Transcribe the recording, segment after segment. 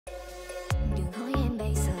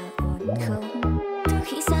không? Từ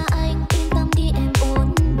khi xa anh yên tâm đi em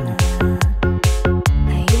ôn hòa.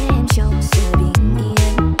 Hãy để em trong sự bình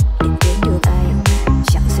yên, đừng quên được anh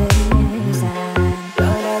chẳng dễ dàng.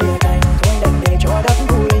 Lỡ đã lìa cành thôi đành để cho đất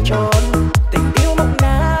vui trốn. Tình yêu mộng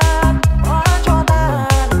nát hóa cho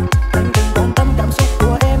tan. Anh từng quan tâm cảm xúc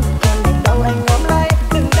của em hơn niềm đau anh ôm lấy.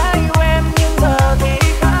 Từng đã yêu em nhưng giờ thì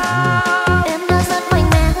khác. Em đã rất mạnh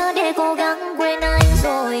mẽ để cố gắng quên anh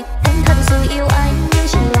rồi. Em thật sự yêu anh nhưng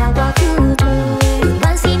chỉ là quá khứ thôi.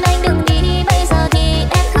 Van xin anh đừng đi bây giờ thì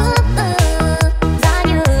em khước từ. Giá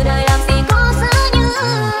như đời làm gì có giá như.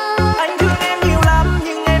 Anh thương em nhiều lắm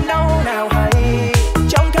nhưng em đâu nào hay.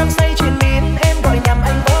 Trong cơn say triền miên em gọi nhầm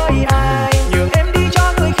anh với ai. Nhường em đi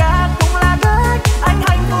cho người khác cũng là cách anh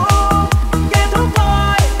hạnh phúc. Kết thúc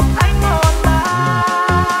thôi anh một ta.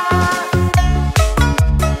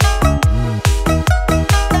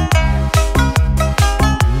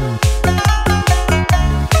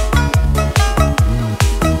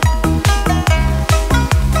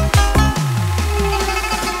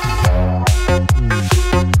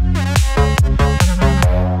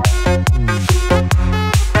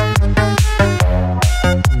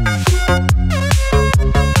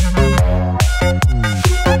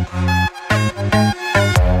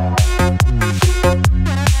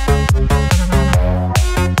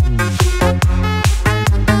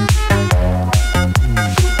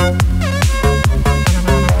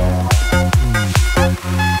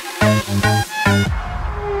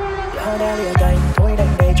 Lỡ đã lìa cành thôi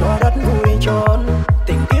đành để cho đất vui trốn.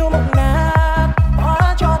 Tình yêu mộng nát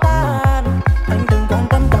hóa cho tan. Anh từng quan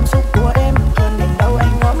tâm cảm xúc của em hơn niềm đau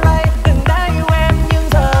anh ôm lấy. Từng đã yêu em nhưng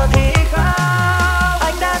giờ thì khác.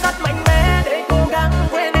 Anh đã rất mạnh mẽ để cố gắng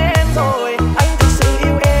quên em rồi. Anh thực sự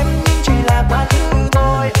yêu em nhưng chỉ là quá khứ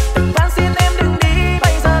thôi. Từng van xin em đừng đi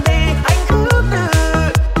bây giờ thì anh khước từ.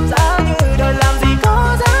 Giá như đời làm gì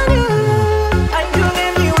có giá như. Anh thương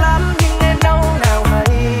em nhiều lắm nhưng em đâu nào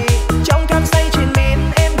hay. Trong cơn say triền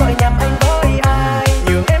miên em gọi nhầm anh với ai.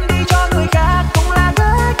 Nhường em đi cho người khác cũng là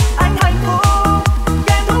cách anh hạnh phúc.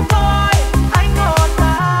 Kết thúc thôi anh một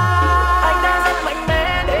ta. Anh đã rất mạnh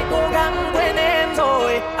mẽ để cố gắng quên em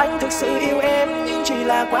rồi. Anh thực sự yêu em nhưng chỉ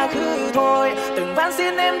là quá khứ thôi. Từng van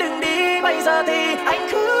xin em đừng đi bây giờ thì anh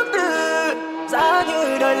khước từ. Giá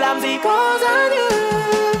như đời làm gì có giá như.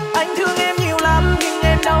 Anh thương em nhiều lắm nhưng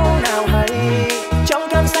em đâu nào hay. Trong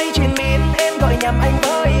cơn say triền miên em gọi nhầm anh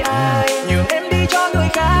với ai. Nhường em đi cho người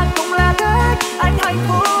khác cũng là cách anh hạnh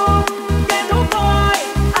phúc. Kết thúc thôi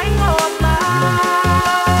anh một ta.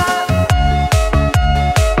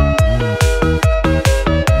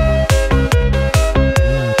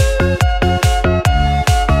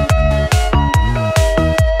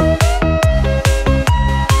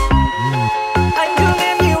 Anh thương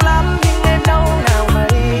em nhiều lắm nhưng em đâu nào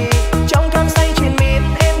hay. Trong cơn say triền miên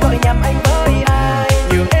em gọi nhầm anh với ai.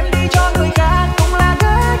 Nhường em đi cho người khác cũng là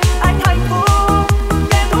cách anh hạnh phúc.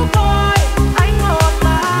 Kết thúc thôi anh một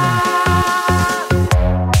ta.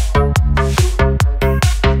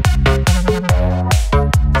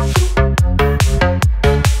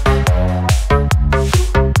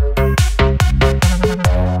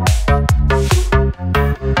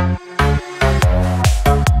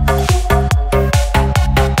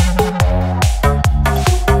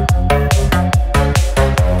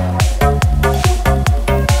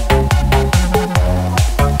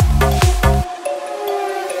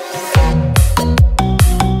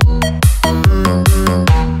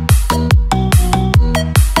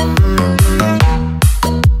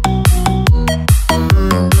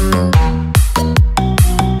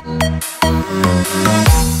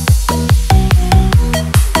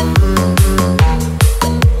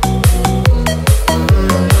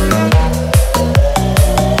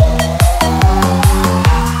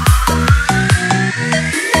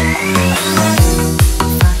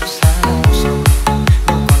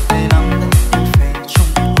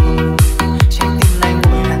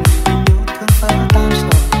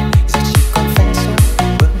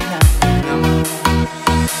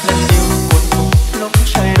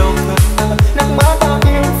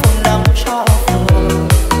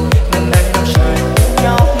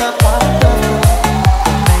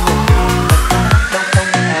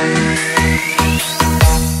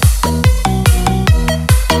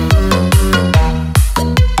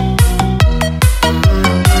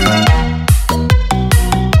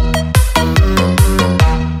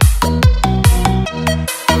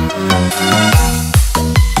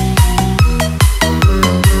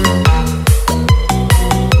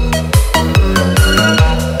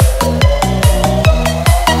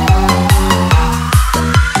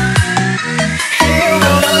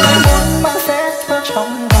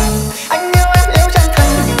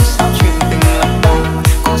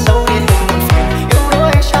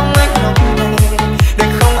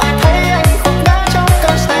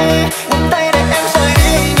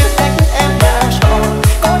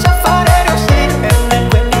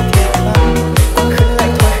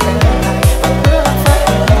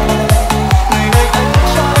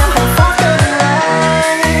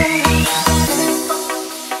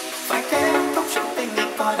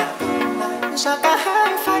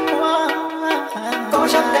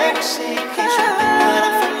 để được gì khi chuyện tình người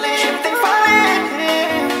đang phân ly, chuyện tình phai em.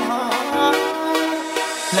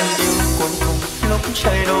 Lần yêu cuối cùng lúc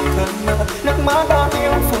trời đổ cơn mưa, nước mắt bao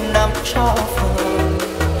nhiêu phút nắm cho phờ.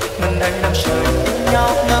 Ngần anh đang trời yêu nhau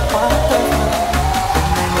ngỡ quá tơ mơ,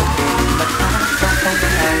 hôm nay một tình mặt khác cho không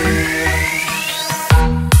thành. Tình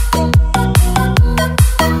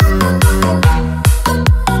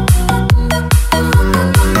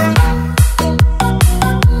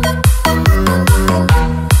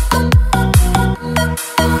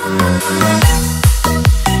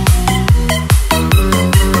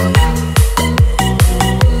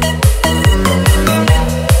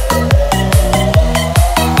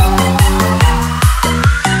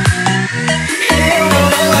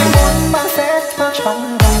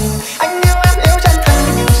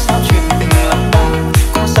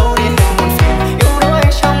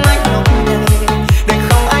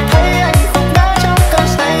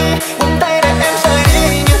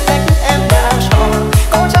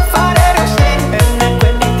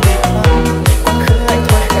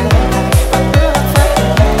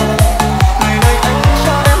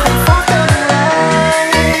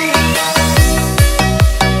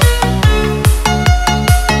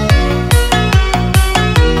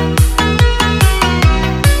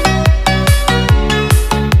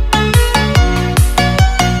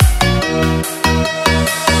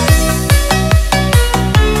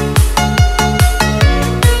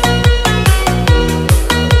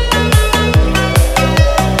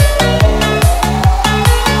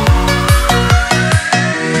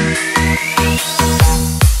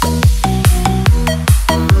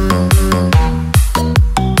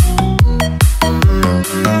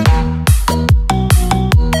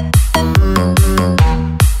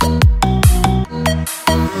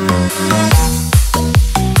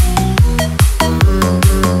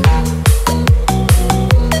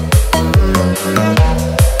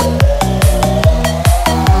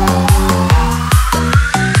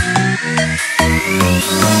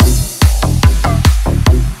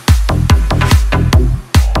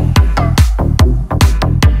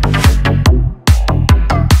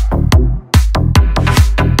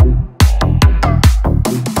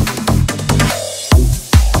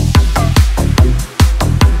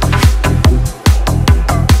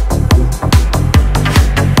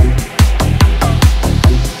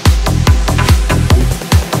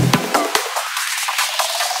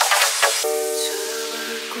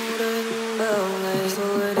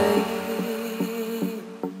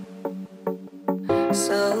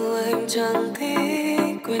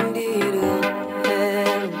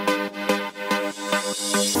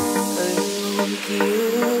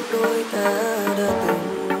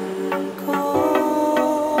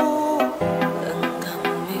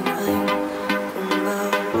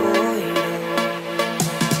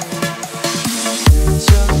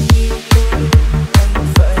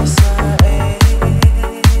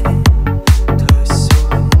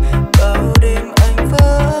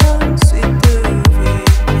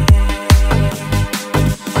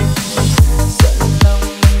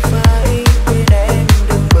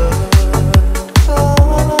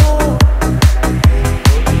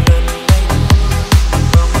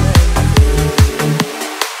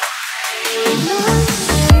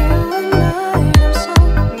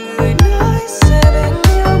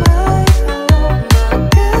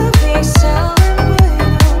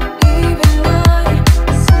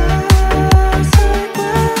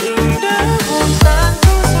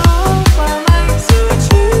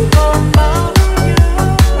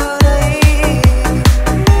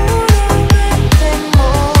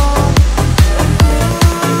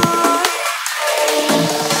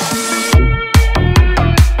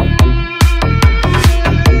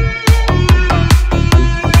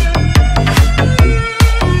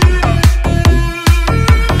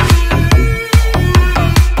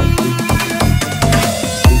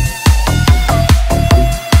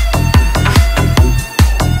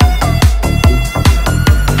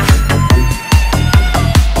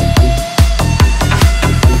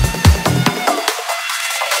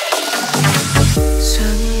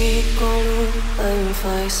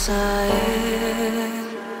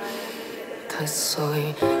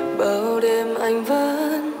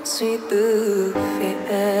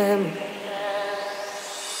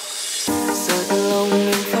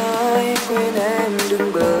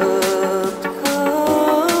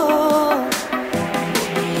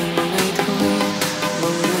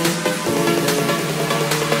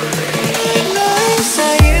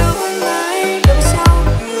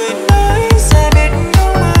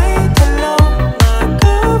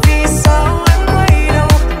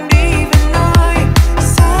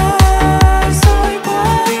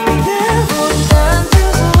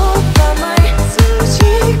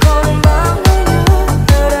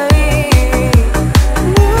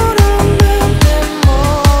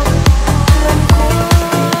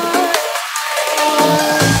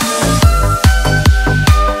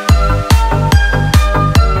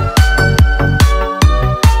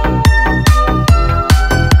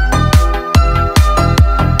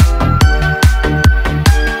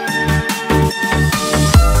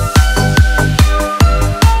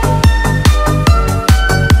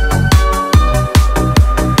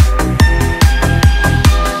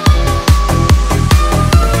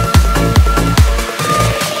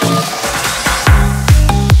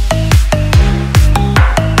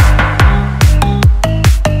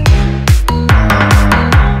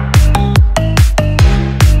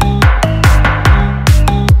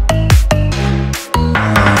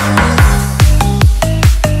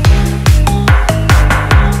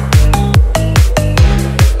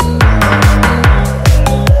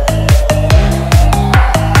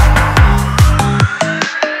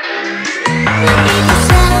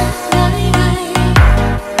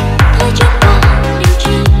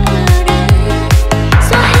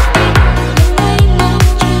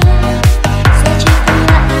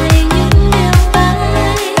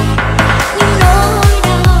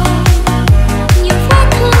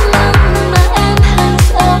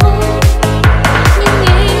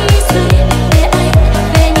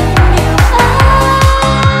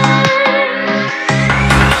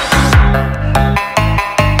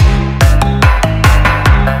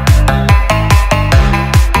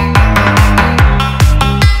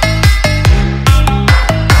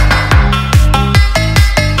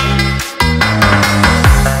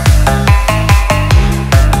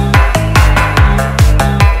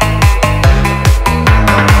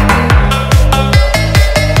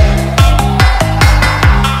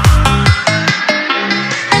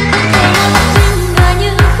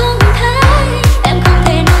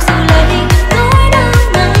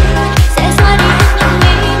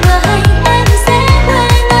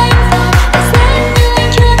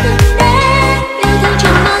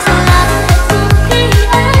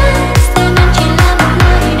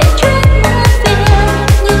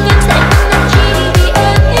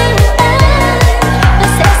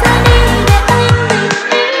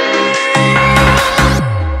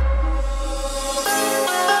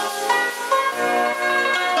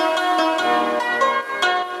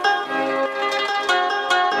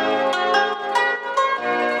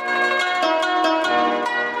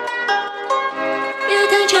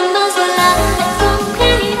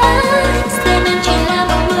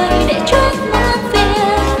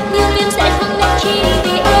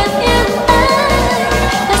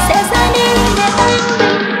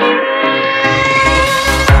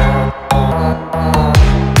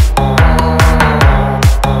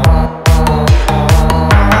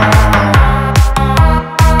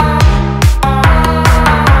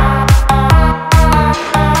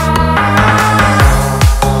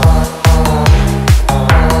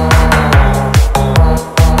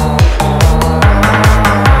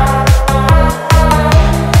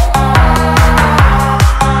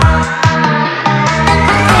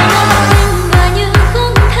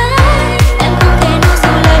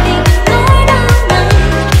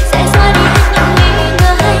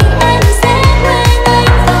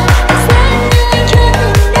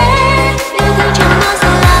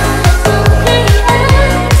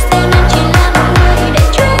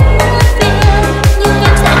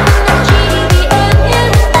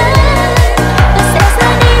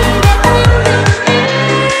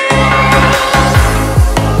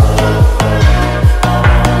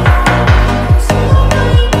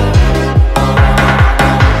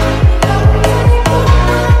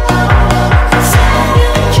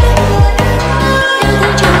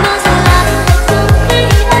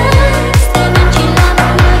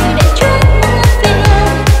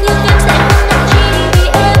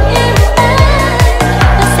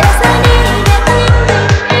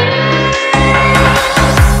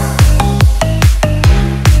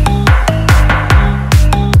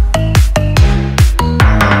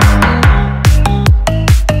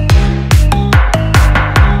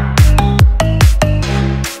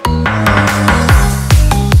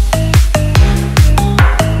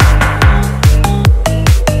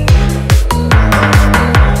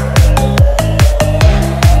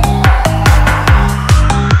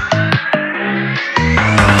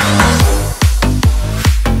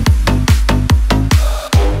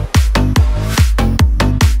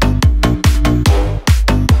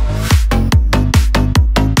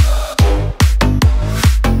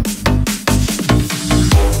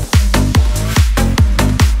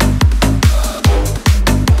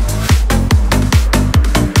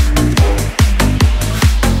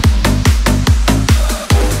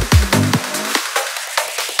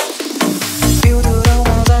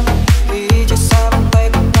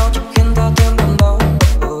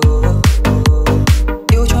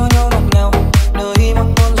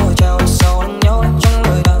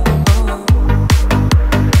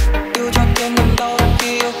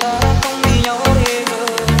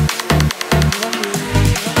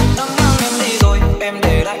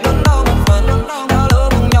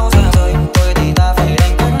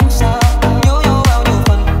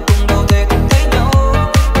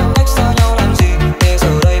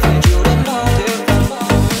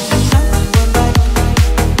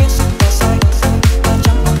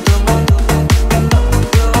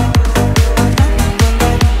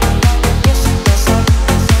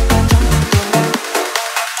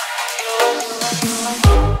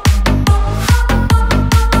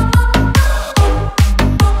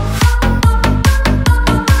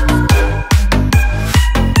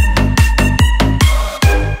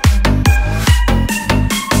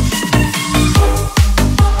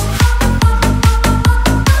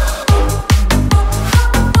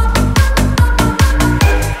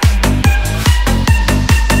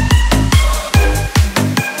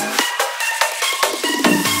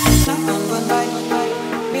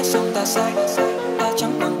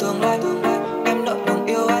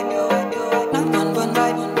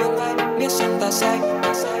sai,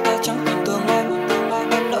 ta chẳng còn thương em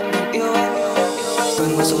nợ tình yêu em.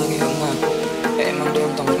 Cơn mưa rơi khi hướng nào, em mang đêm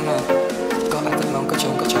tòng lúc nào. Có ai vẫn mong có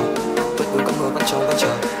chồng, vẫn buồn có mưa vẫn chờ.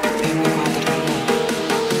 Em yêu hoa thật không nào,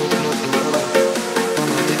 tình yêu tình yêu em. Có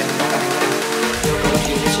mơ thì em đã anh yêu có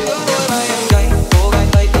chuyện chưa. Đôi vai em gầy, cô gái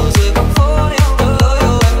tay từ dưới con phố yêu lỡ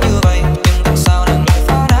yêu em như vậy, nhưng tại sao nàng lại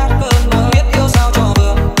phá nát cơn mơ. Biết yêu sao cho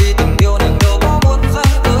vừa, vì tình yêu nàng đâu có muốn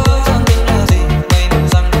dành tới. Thời gian tình là gì, mây mù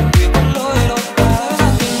rằng vì con lối đâu. Thời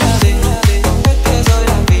gian tình là gì, hết thế giới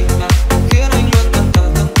là vì nàng khiến anh luôn thẫn thờ.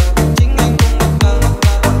 Chính anh cũng bất ngờ.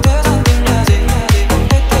 Thời gian tình là gì,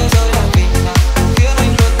 hết thế giới là vì nàng khiến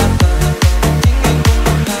anh luôn thẫn thờ. Chính anh cũng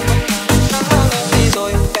bất ngờ. Nắng mang em đi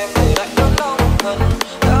rồi, em để lại đớn đau một phần.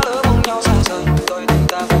 Đã lỡ mong nhau xa rời, rồi thì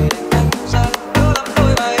ta phải đánh cách xa. Nhớ lắm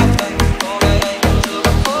đôi vai em gầy, cô gái ấy từ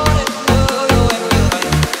con phố đến nhớ yêu em như vậy.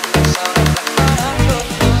 Tại sao nàng lại phá nát cơn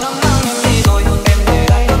mơ. Nắng mang em đi rồi, em để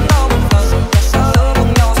lại đớn đau một phần. Đã lỡ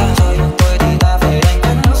mong nhau xa rời, rồi thì ta phải đánh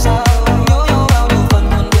cách xa. Nhớ nhau bao nhiêu phần,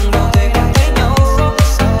 cùng đâu thể nhìn thấy nhau.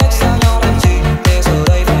 Cách xa nhau làm gì, để giờ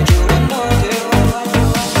đây phải chịu đớn đau thiếu.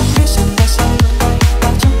 Biết rằng tại sao ta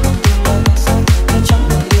chẳng còn tình lời, ta chẳng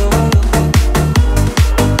còn yêu em được.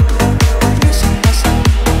 Biết rằng tại sao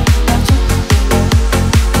ta chẳng còn tình lời,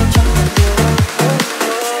 ta chẳng còn yêu em.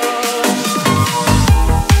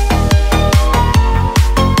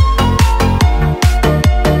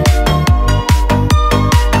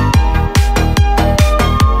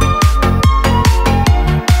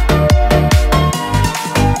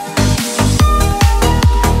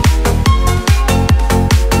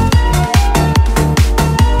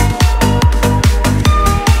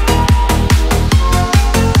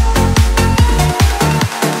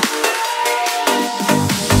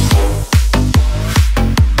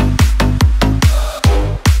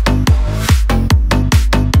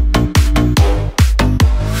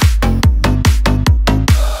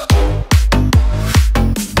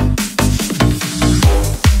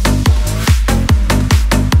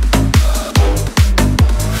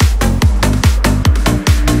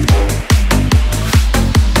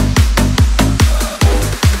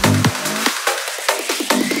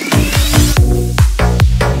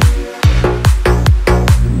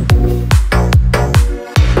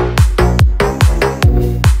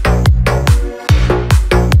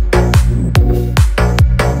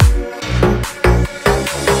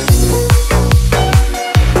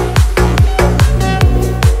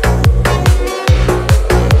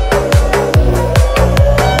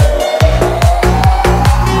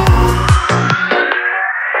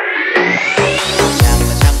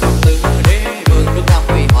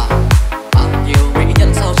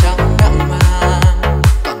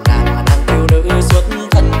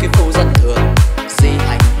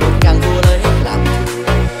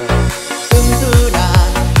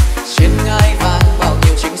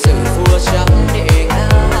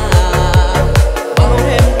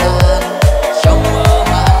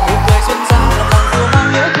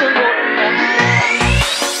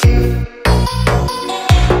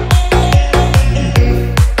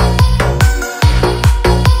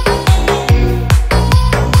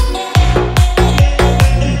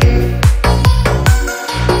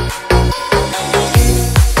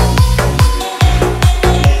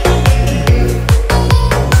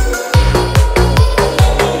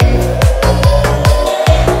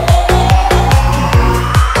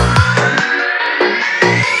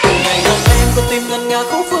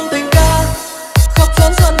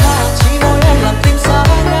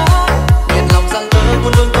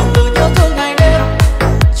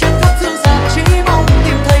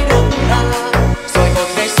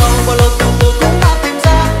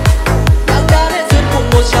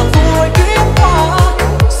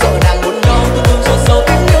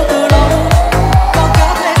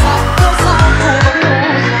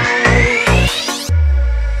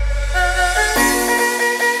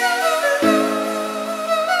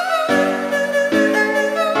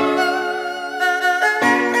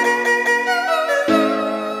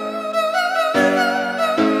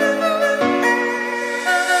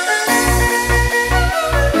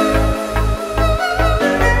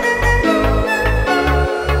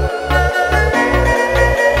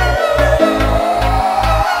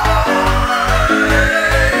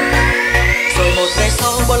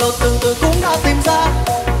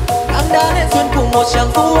 một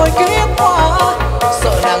chàng phu ôi kiếp hoa,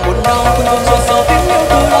 sợ nàng buồn đau không buồn rồi sầu tiếng yêu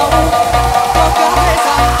từ lâu. Có cả thế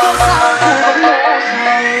gian cớ sao thu vẫn lỡ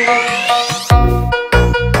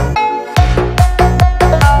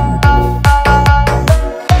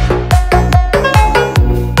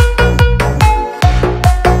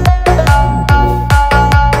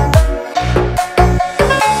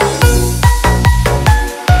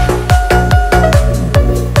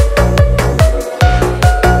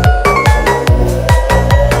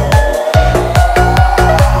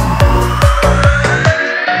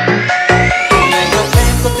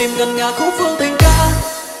ngân nga khúc phương tình ca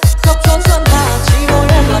khắp chốn sơn hà chỉ mỗi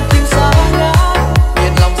em làm tim xa ngã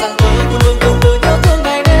yên lòng rằng tôi luôn luôn tương tư nhớ thương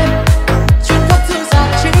ngày đêm chuyến khắp thư giãn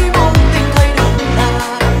chỉ mong tình thấy được là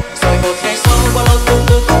rồi một ngày sau bao lâu tương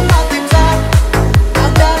tư cũng đã tìm ra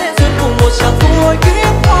nàng đã đến duyên cùng một chàng vui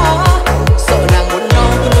kiếp hoa sợ nàng muốn nhau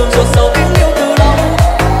luôn luôn ruột sâu tiếng yêu từ lâu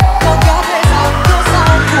có cả thế gian cớ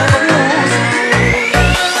sao cô vẫn lù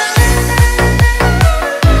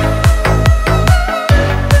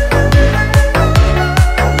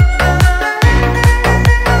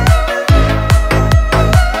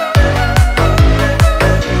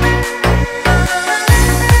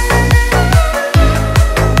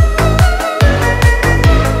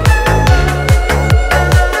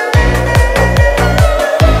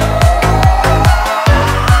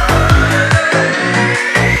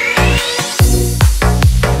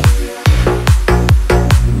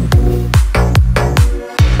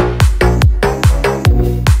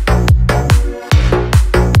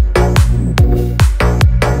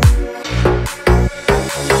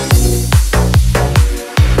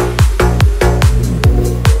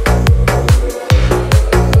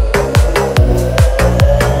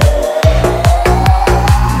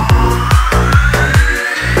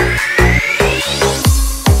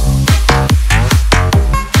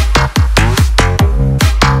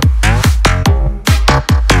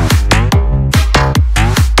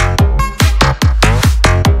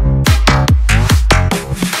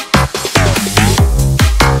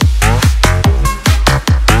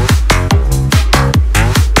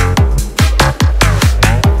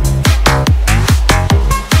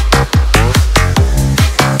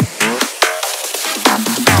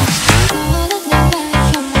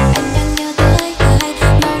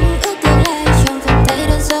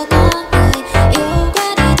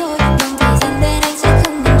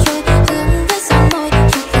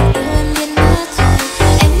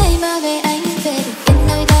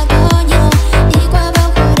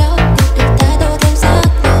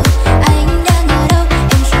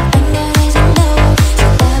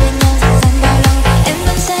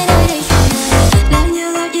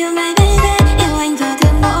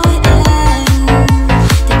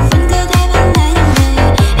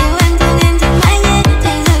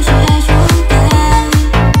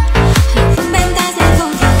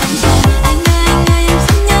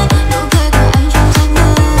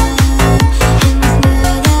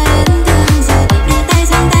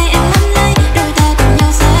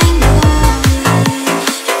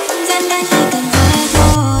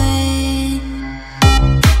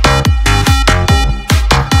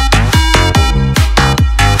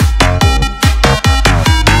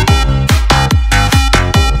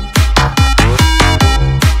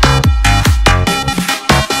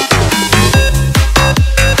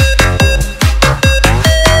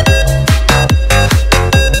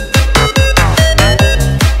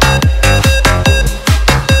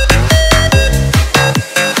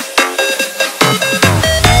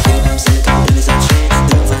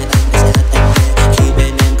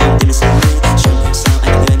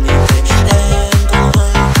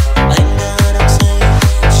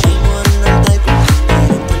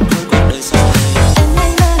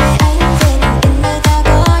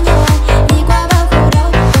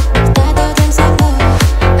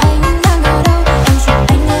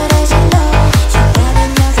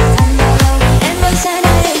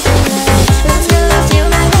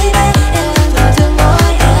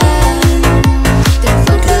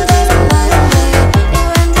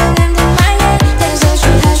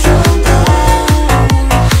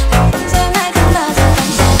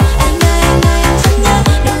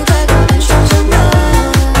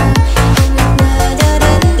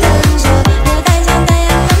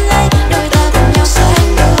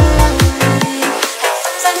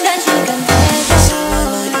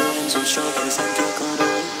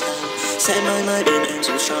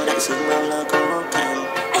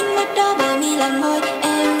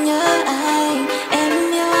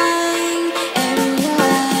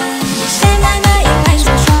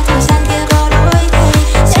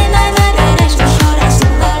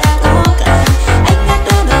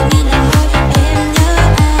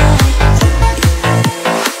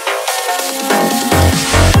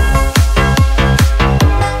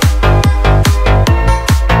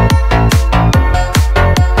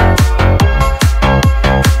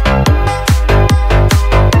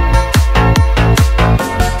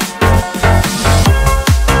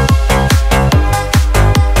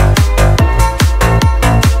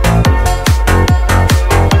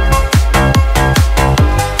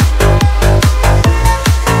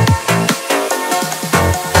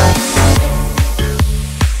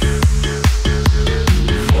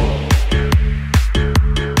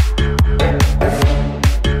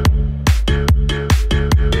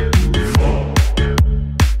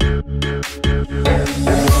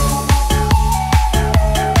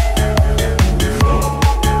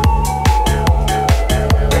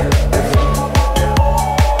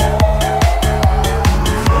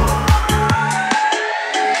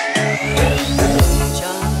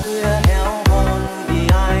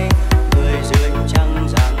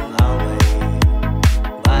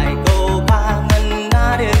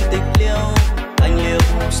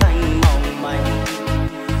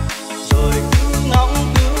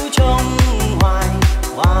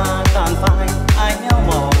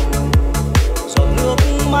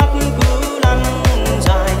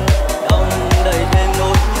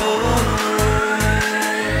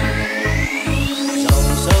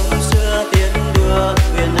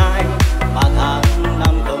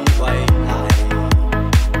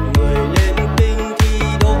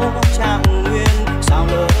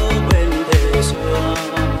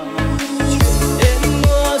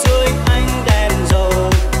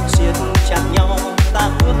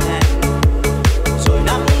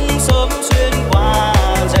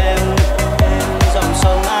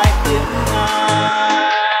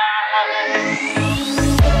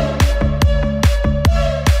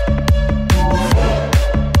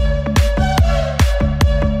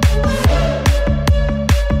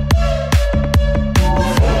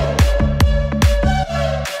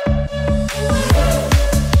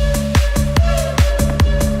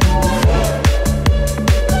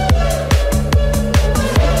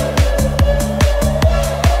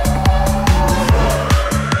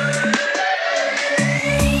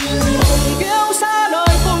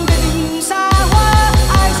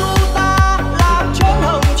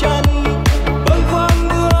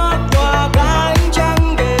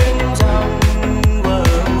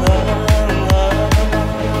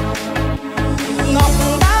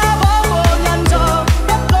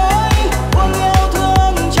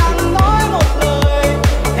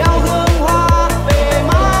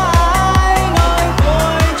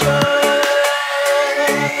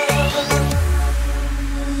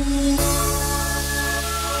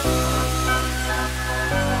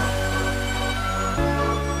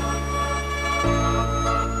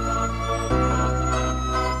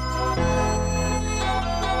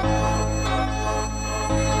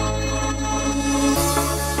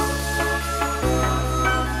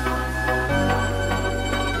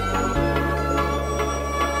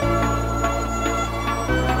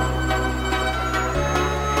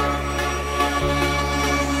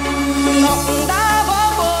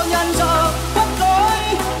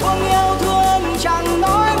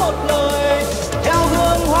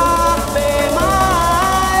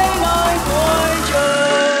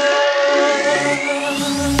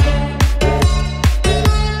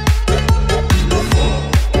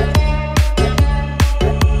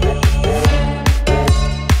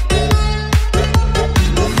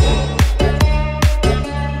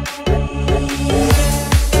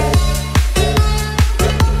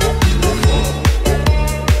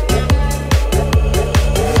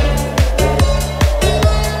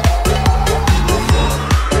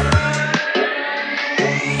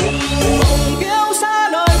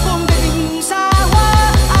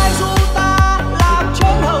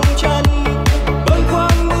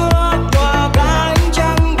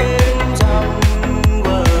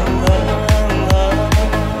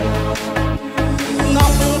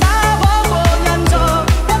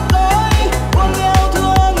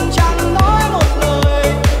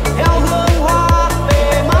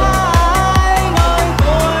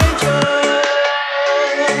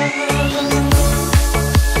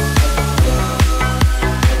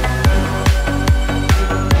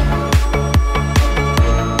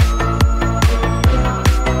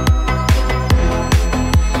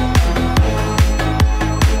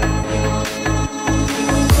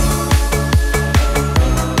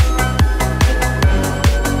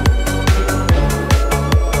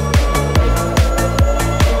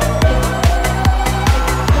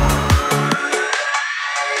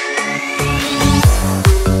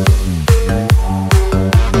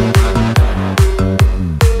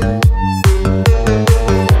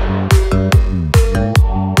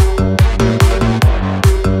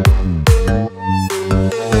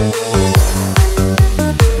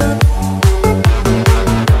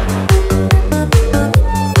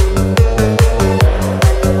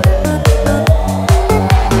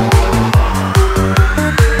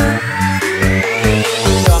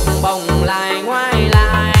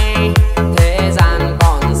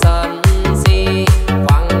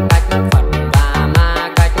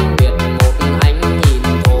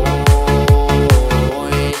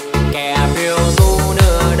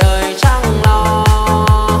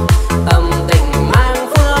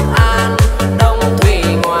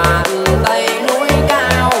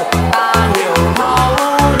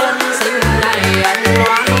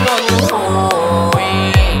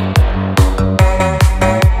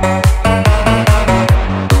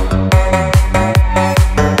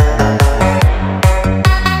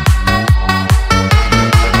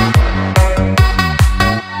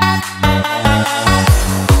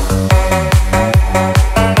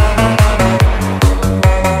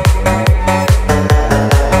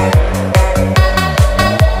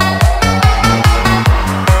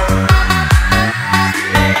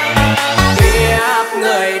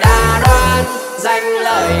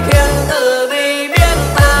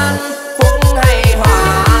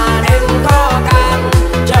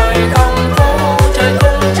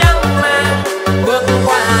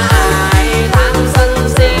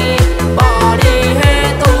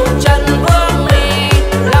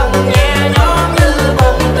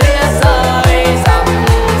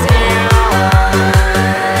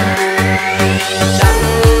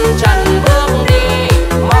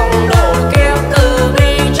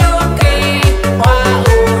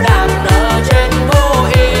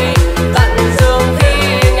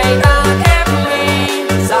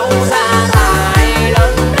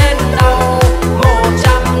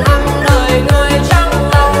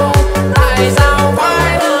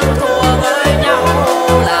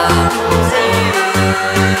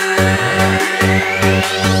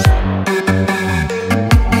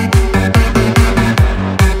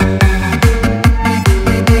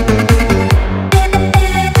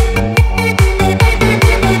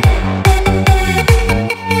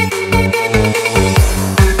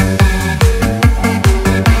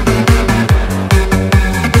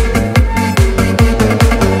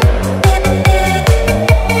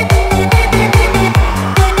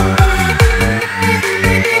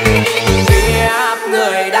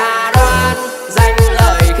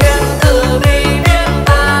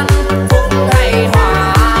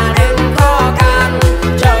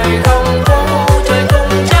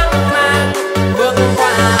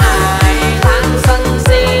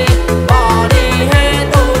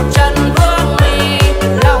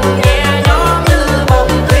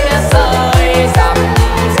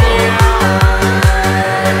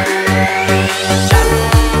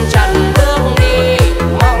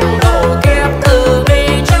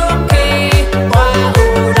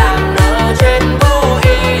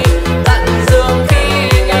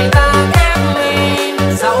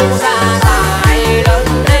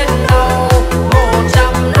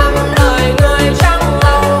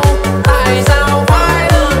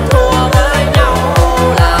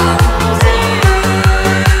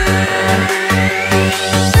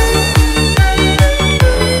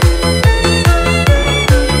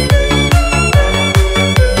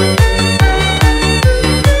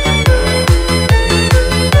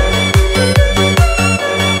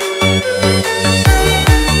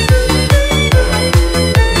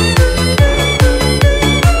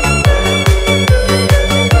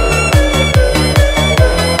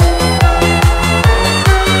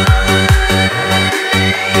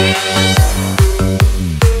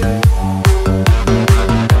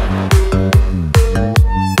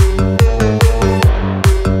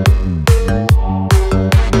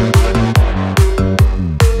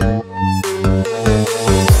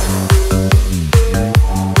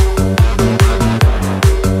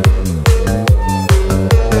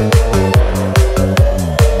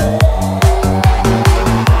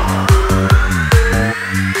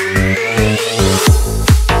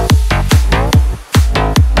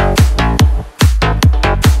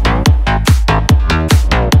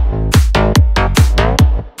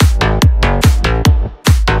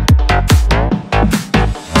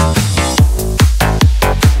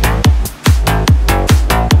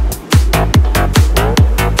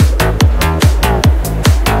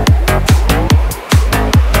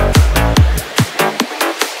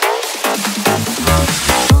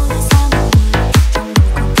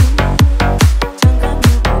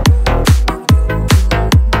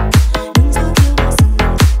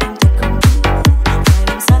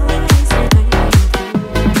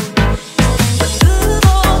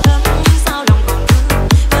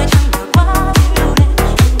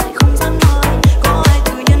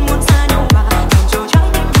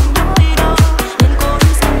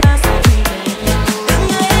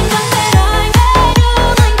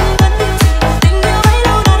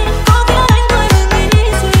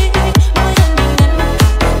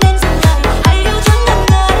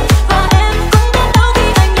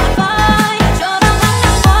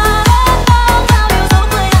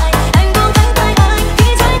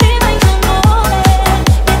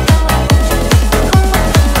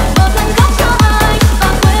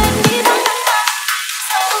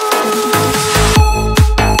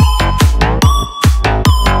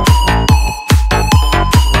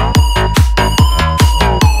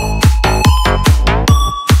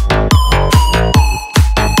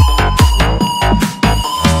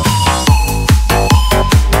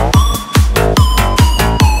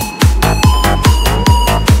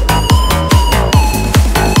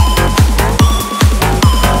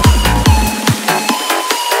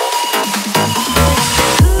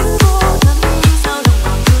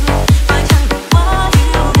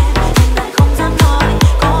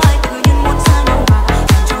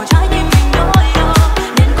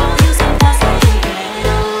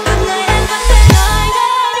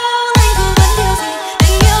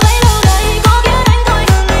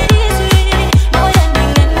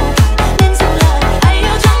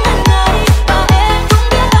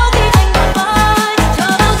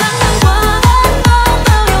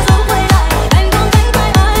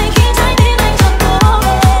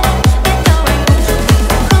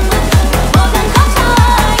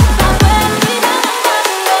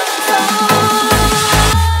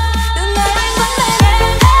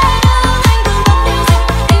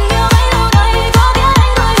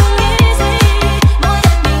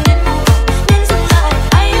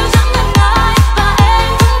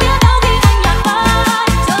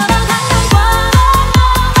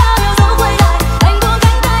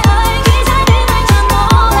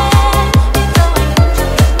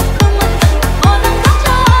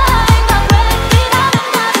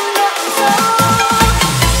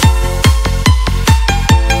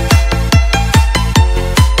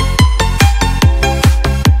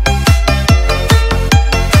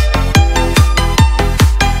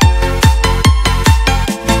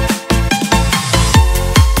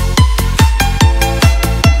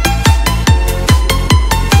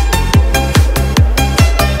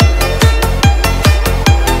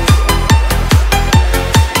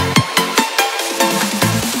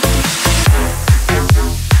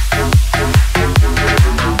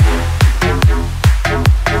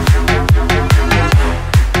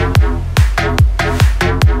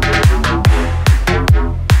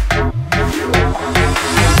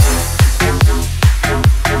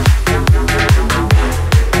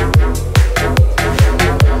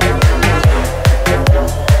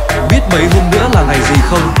hôm nữa là ngày gì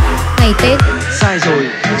không? Ngày Tết. Sai rồi.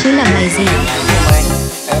 Chứ là ngày gì?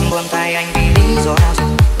 Em buông tay anh vì lý do gì?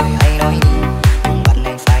 Người hay nói bắt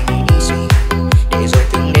anh phải nghĩ suy, để rồi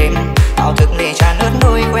từng đêm ảo thức để tràn ướt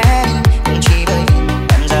đôi que, cũng chỉ bởi vì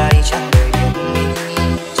em ra đi chẳng đời biết nghĩ.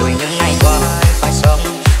 Rồi những ngày qua anh phải sống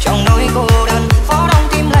trong nỗi cô đơn, phó đong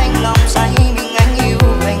tim lạnh lòng say mình anh yêu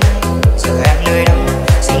anh. Giờ em nơi đâu?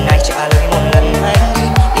 Xin anh trả lời một lần anh đi,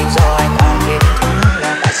 lý do anh càng đến thương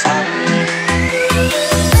là tại sao?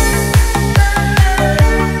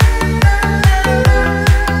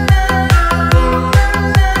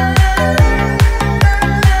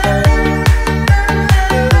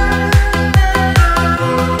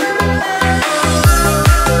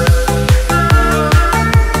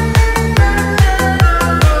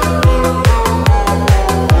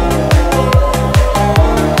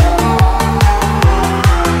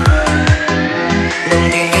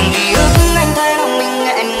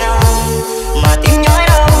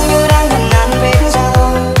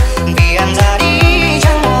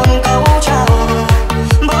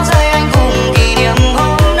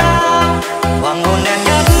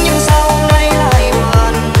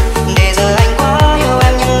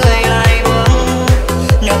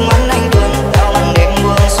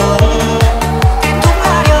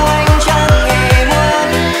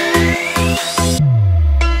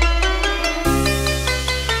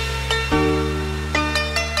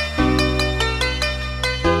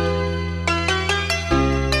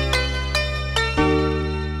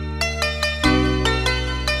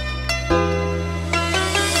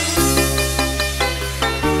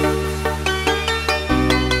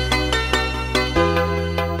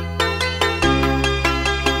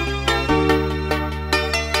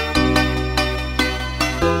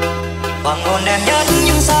 Hoàng hôn đẹp nhất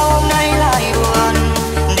nhưng sao hôm nay lại buồn,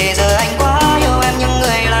 để giờ anh quá yêu em nhưng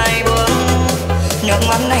người lại buông. Nước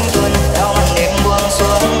mắt anh tuôn theo màn đêm buông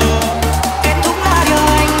xuống, kết thúc là điều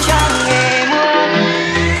anh chẳng hề muốn.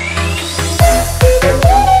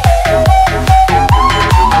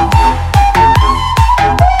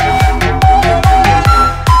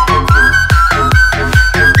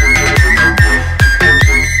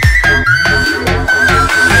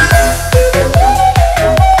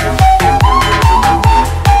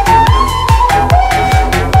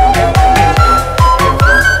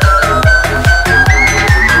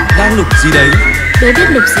 Lục gì đấy? Đố biết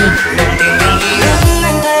lục gì? Đồng tiền từng ký ức